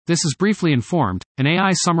This is Briefly Informed, an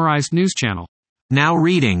AI-summarized news channel. Now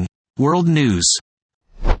reading World News.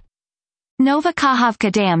 Nova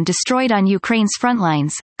Kakhovka Dam destroyed on Ukraine's front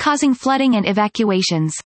lines, causing flooding and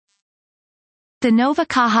evacuations. The Nova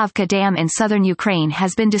Kakhovka Dam in southern Ukraine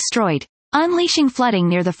has been destroyed, unleashing flooding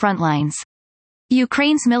near the front lines.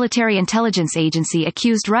 Ukraine's military intelligence agency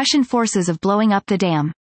accused Russian forces of blowing up the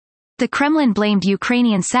dam. The Kremlin blamed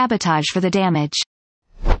Ukrainian sabotage for the damage.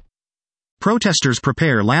 Protesters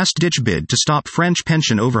prepare last-ditch bid to stop French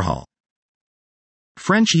pension overhaul.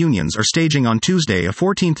 French unions are staging on Tuesday a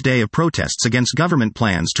 14th day of protests against government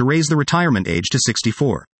plans to raise the retirement age to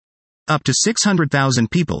 64. Up to 600,000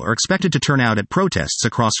 people are expected to turn out at protests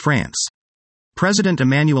across France. President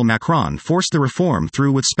Emmanuel Macron forced the reform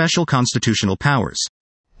through with special constitutional powers.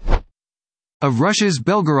 Of Russia's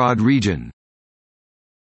Belgorod region.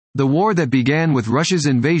 The war that began with Russia's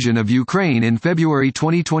invasion of Ukraine in February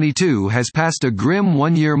 2022 has passed a grim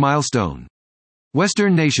one-year milestone.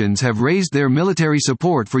 Western nations have raised their military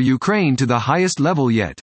support for Ukraine to the highest level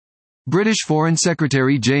yet. British Foreign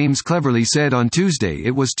Secretary James Cleverly said on Tuesday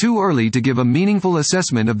it was too early to give a meaningful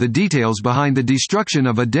assessment of the details behind the destruction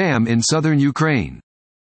of a dam in southern Ukraine.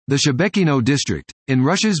 The Shebekino district, in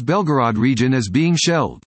Russia's Belgorod region, is being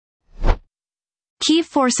shelled. Kyiv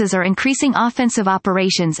forces are increasing offensive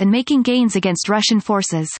operations and making gains against Russian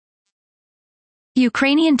forces.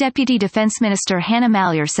 Ukrainian Deputy Defense Minister Hanna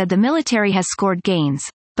Maliar said the military has scored gains,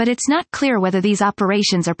 but it's not clear whether these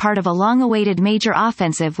operations are part of a long-awaited major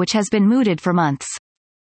offensive which has been mooted for months.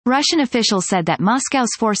 Russian officials said that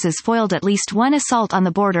Moscow's forces foiled at least one assault on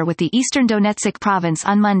the border with the eastern Donetsk province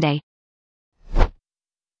on Monday.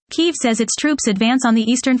 Kyiv says its troops advance on the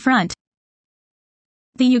Eastern Front.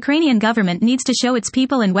 The Ukrainian government needs to show its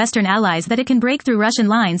people and Western allies that it can break through Russian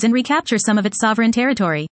lines and recapture some of its sovereign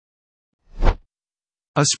territory.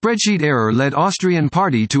 A spreadsheet error led Austrian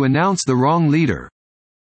party to announce the wrong leader.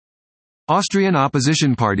 Austrian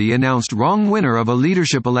opposition party announced wrong winner of a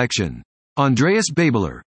leadership election. Andreas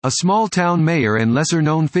Babler, a small-town mayor and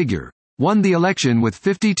lesser-known figure, won the election with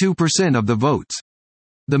 52% of the votes.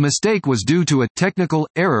 The mistake was due to a technical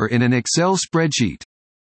error in an Excel spreadsheet.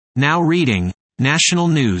 Now reading National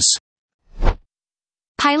News.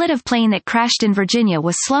 Pilot of plane that crashed in Virginia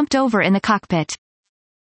was slumped over in the cockpit.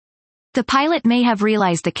 The pilot may have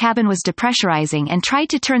realized the cabin was depressurizing and tried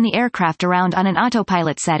to turn the aircraft around on an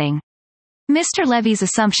autopilot setting. Mr. Levy's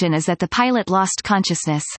assumption is that the pilot lost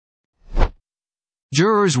consciousness.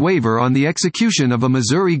 Jurors waiver on the execution of a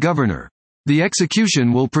Missouri governor. The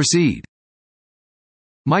execution will proceed.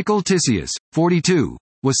 Michael Tisius, 42,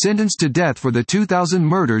 was sentenced to death for the 2000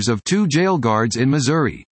 murders of 2 jail guards in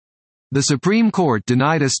Missouri. The Supreme Court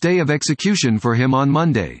denied a stay of execution for him on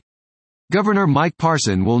Monday. Governor Mike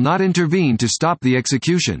Parson will not intervene to stop the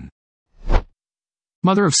execution.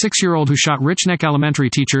 Mother of 6-year-old who shot Rich Neck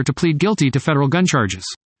Elementary teacher to plead guilty to federal gun charges.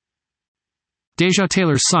 Deja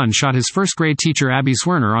Taylor's son shot his first-grade teacher Abby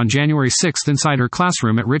Swerner on January 6 inside her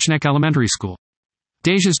classroom at Rich Neck Elementary School.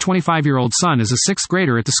 Deja's 25-year-old son is a 6th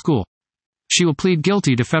grader at the school. She will plead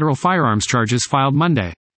guilty to federal firearms charges filed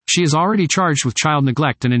Monday. She is already charged with child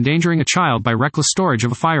neglect and endangering a child by reckless storage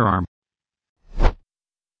of a firearm.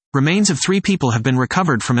 Remains of 3 people have been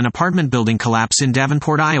recovered from an apartment building collapse in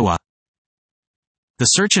Davenport, Iowa. The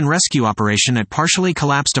search and rescue operation at partially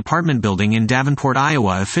collapsed apartment building in Davenport,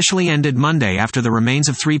 Iowa officially ended Monday after the remains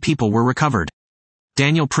of 3 people were recovered.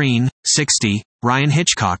 Daniel Preen, 60, Ryan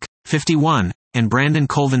Hitchcock, 51, and Brandon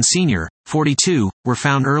Colvin Sr., 42, were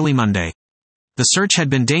found early Monday. The search had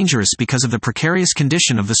been dangerous because of the precarious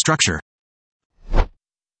condition of the structure.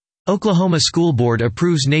 Oklahoma School Board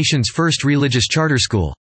approves nation's first religious charter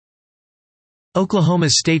school.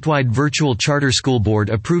 Oklahoma's statewide virtual charter school board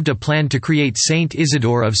approved a plan to create St.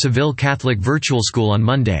 Isidore of Seville Catholic Virtual School on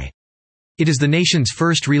Monday. It is the nation's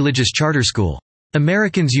first religious charter school.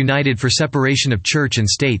 Americans United for Separation of Church and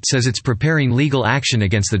State says it's preparing legal action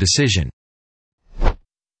against the decision.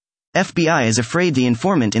 FBI is afraid the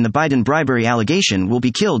informant in the Biden bribery allegation will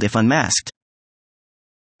be killed if unmasked.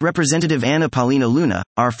 Representative Anna Paulina Luna,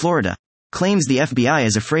 R. Florida, claims the FBI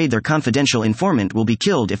is afraid their confidential informant will be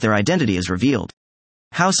killed if their identity is revealed.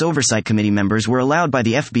 House Oversight Committee members were allowed by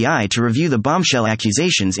the FBI to review the bombshell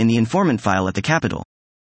accusations in the informant file at the Capitol.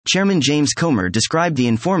 Chairman James Comer described the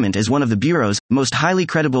informant as one of the Bureau's most highly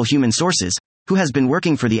credible human sources, who has been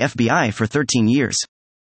working for the FBI for 13 years.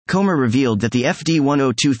 Comer revealed that the FD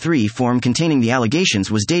 1023 form containing the allegations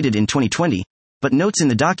was dated in 2020, but notes in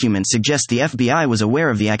the document suggest the FBI was aware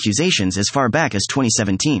of the accusations as far back as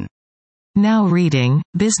 2017. Now reading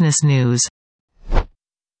Business News.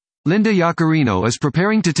 Linda Yaccarino is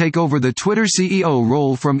preparing to take over the Twitter CEO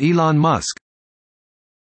role from Elon Musk.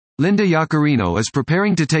 Linda Yaccarino is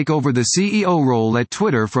preparing to take over the CEO role at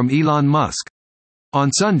Twitter from Elon Musk.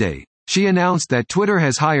 On Sunday, she announced that Twitter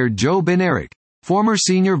has hired Joe Benerick, former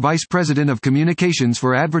Senior Vice President of Communications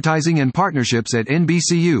for Advertising and Partnerships at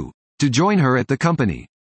NBCU, to join her at the company.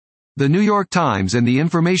 The New York Times and The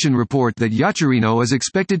Information report that Yaccarino is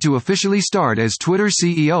expected to officially start as Twitter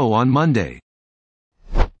CEO on Monday.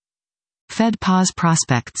 Fed pause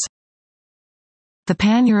prospects. The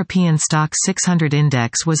Pan-European Stoxx 600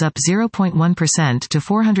 index was up 0.1% to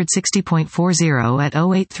 460.40 at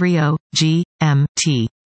 0830 GMT.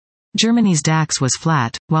 Germany's DAX was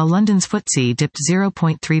flat, while London's FTSE dipped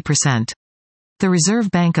 0.3%. The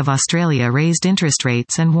Reserve Bank of Australia raised interest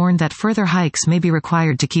rates and warned that further hikes may be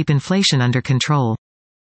required to keep inflation under control.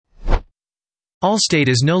 Allstate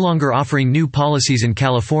is no longer offering new policies in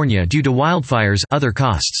California due to wildfires, other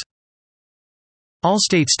costs.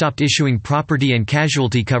 Allstate stopped issuing property and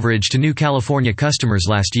casualty coverage to new California customers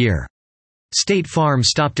last year. State Farm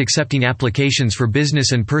stopped accepting applications for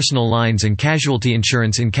business and personal lines and casualty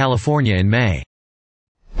insurance in California in May.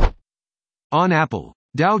 On Apple,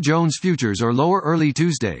 Dow Jones futures are lower early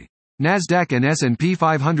Tuesday. Nasdaq and S&P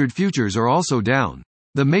 500 futures are also down.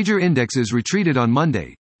 The major indexes retreated on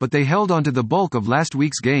Monday, but they held onto the bulk of last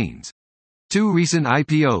week's gains. Two recent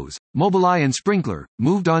IPOs, Mobileye and Sprinklr,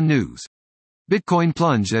 moved on news. Bitcoin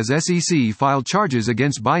plunged as SEC filed charges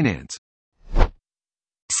against Binance.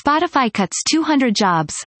 Spotify cuts 200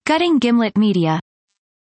 jobs, gutting Gimlet Media.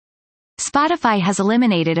 Spotify has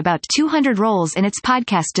eliminated about 200 roles in its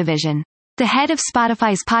podcast division. The head of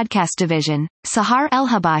Spotify's podcast division, Sahar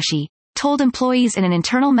El-Habashi, told employees in an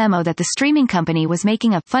internal memo that the streaming company was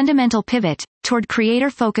making a fundamental pivot toward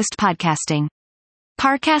creator-focused podcasting.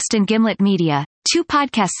 Parcast and Gimlet Media, two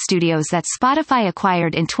podcast studios that Spotify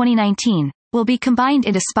acquired in 2019, will be combined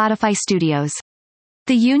into Spotify Studios.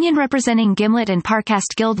 The union representing Gimlet and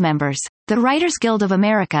Parcast Guild members, the Writers Guild of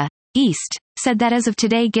America, East, said that as of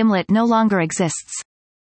today Gimlet no longer exists.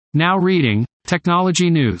 Now reading, Technology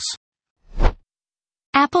News.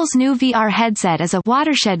 Apple's new VR headset is a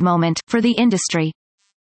watershed moment for the industry.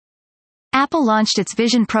 Apple launched its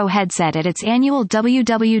Vision Pro headset at its annual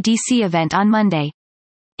WWDC event on Monday.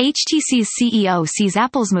 HTC's CEO sees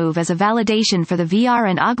Apple's move as a validation for the VR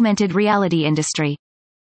and augmented reality industry.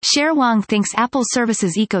 Cher Wang thinks Apple's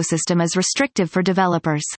services ecosystem is restrictive for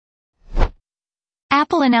developers.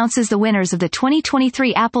 Apple announces the winners of the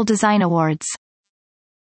 2023 Apple Design Awards.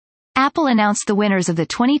 Apple announced the winners of the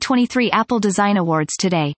 2023 Apple Design Awards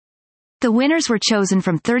today. The winners were chosen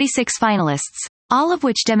from 36 finalists, all of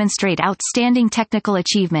which demonstrate outstanding technical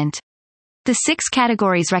achievement. The 6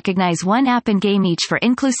 categories recognize one app and game each for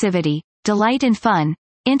inclusivity, delight and fun,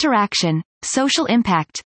 interaction, social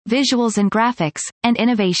impact, visuals and graphics, and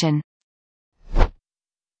innovation.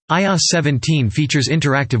 iOS 17 features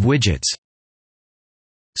interactive widgets.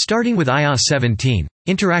 Starting with iOS 17,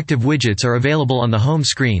 interactive widgets are available on the home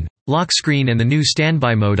screen, lock screen and the new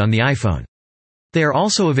standby mode on the iPhone. They are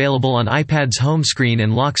also available on iPad's home screen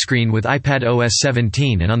and lock screen with iPadOS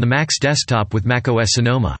 17 and on the Mac's desktop with macOS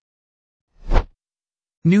Sonoma.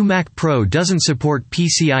 New Mac Pro doesn't support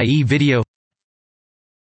PCIe video.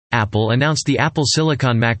 Apple announced the Apple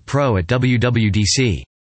Silicon Mac Pro at WWDC.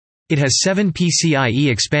 It has 7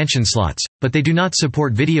 PCIe expansion slots, but they do not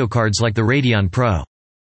support video cards like the Radeon Pro.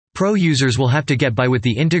 Pro users will have to get by with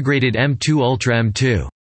the integrated M2 Ultra M2.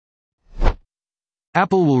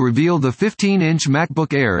 Apple will reveal the 15-inch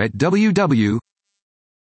MacBook Air at WW.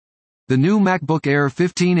 The new MacBook Air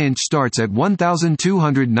 15-inch starts at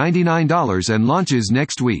 $1,299 and launches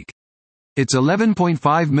next week. It's 11.5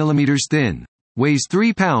 mm thin, weighs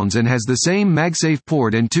 3 pounds and has the same MagSafe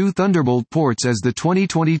port and 2 Thunderbolt ports as the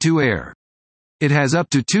 2022 Air. It has up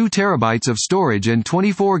to 2 terabytes of storage and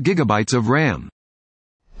 24 gigabytes of RAM.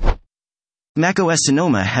 macOS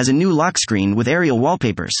Sonoma has a new lock screen with aerial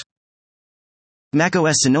wallpapers.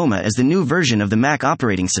 macOS Sonoma is the new version of the Mac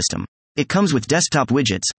operating system. It comes with desktop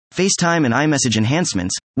widgets, FaceTime and iMessage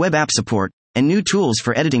enhancements, web app support, and new tools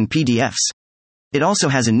for editing PDFs. It also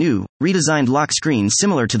has a new, redesigned lock screen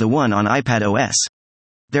similar to the one on iPadOS.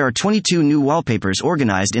 There are 22 new wallpapers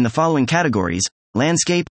organized in the following categories: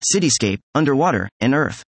 landscape, cityscape, underwater, and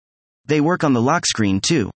earth. They work on the lock screen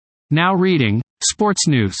too. Now reading, Sports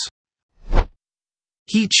News.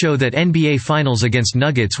 Heat show that NBA Finals against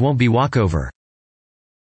Nuggets won't be walkover.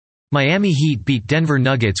 Miami Heat beat Denver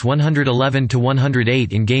Nuggets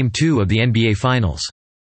 111-108 in Game 2 of the NBA Finals.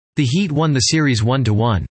 The Heat won the series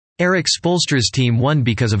 1-1. Eric Spoelstra's team won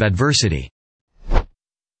because of adversity.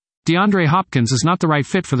 DeAndre Hopkins is not the right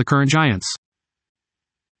fit for the current Giants.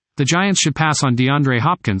 The Giants should pass on DeAndre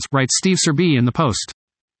Hopkins, writes Steve Serby in the Post.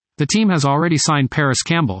 The team has already signed Paris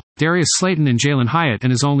Campbell, Darius Slayton and Jalen Hyatt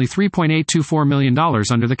and is only $3.824 million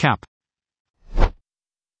under the cap.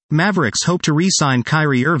 Mavericks hope to re-sign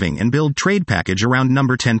Kyrie Irving and build trade package around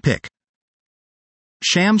number 10 pick.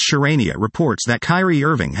 Shams Charania reports that Kyrie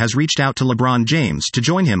Irving has reached out to LeBron James to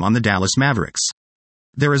join him on the Dallas Mavericks.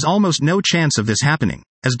 There is almost no chance of this happening,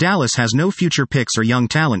 as Dallas has no future picks or young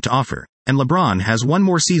talent to offer, and LeBron has one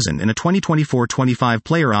more season and a 2024-25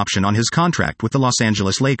 player option on his contract with the Los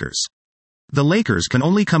Angeles Lakers. The Lakers can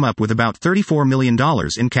only come up with about $34 million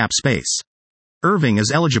in cap space. Irving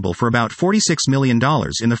is eligible for about $46 million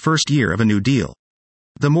in the first year of a new deal.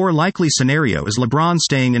 The more likely scenario is LeBron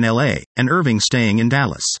staying in LA, and Irving staying in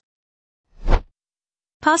Dallas.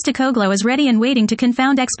 Postecoglou is ready and waiting to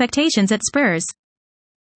confound expectations at Spurs.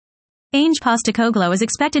 Ange Postecoglou is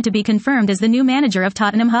expected to be confirmed as the new manager of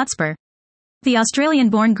Tottenham Hotspur. The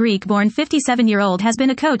Australian-born Greek-born 57-year-old has been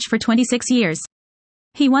a coach for 26 years.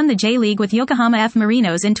 He won the J-League with Yokohama F.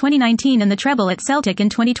 Marinos in 2019 and the treble at Celtic in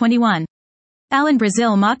 2021. Alan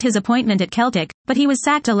Brazil mocked his appointment at Celtic, but he was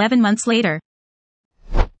sacked 11 months later.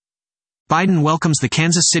 Biden welcomes the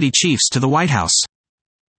Kansas City Chiefs to the White House.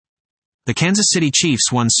 The Kansas City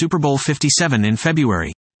Chiefs won Super Bowl 57 in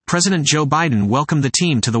February. President Joe Biden welcomed the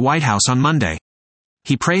team to the White House on Monday.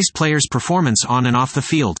 He praised players' performance on and off the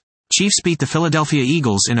field. Chiefs beat the Philadelphia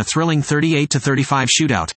Eagles in a thrilling 38-35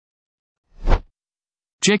 shootout.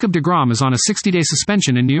 Jacob deGrom is on a 60-day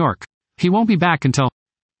suspension in New York. He won't be back until...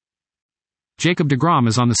 Jacob deGrom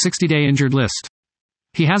is on the 60-day injured list.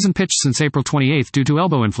 He hasn't pitched since April 28 due to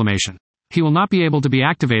elbow inflammation. He will not be able to be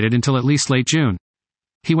activated until at least late June.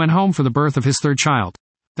 He went home for the birth of his third child.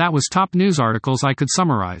 That was top news articles I could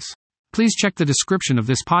summarize. Please check the description of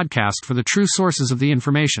this podcast for the true sources of the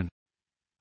information.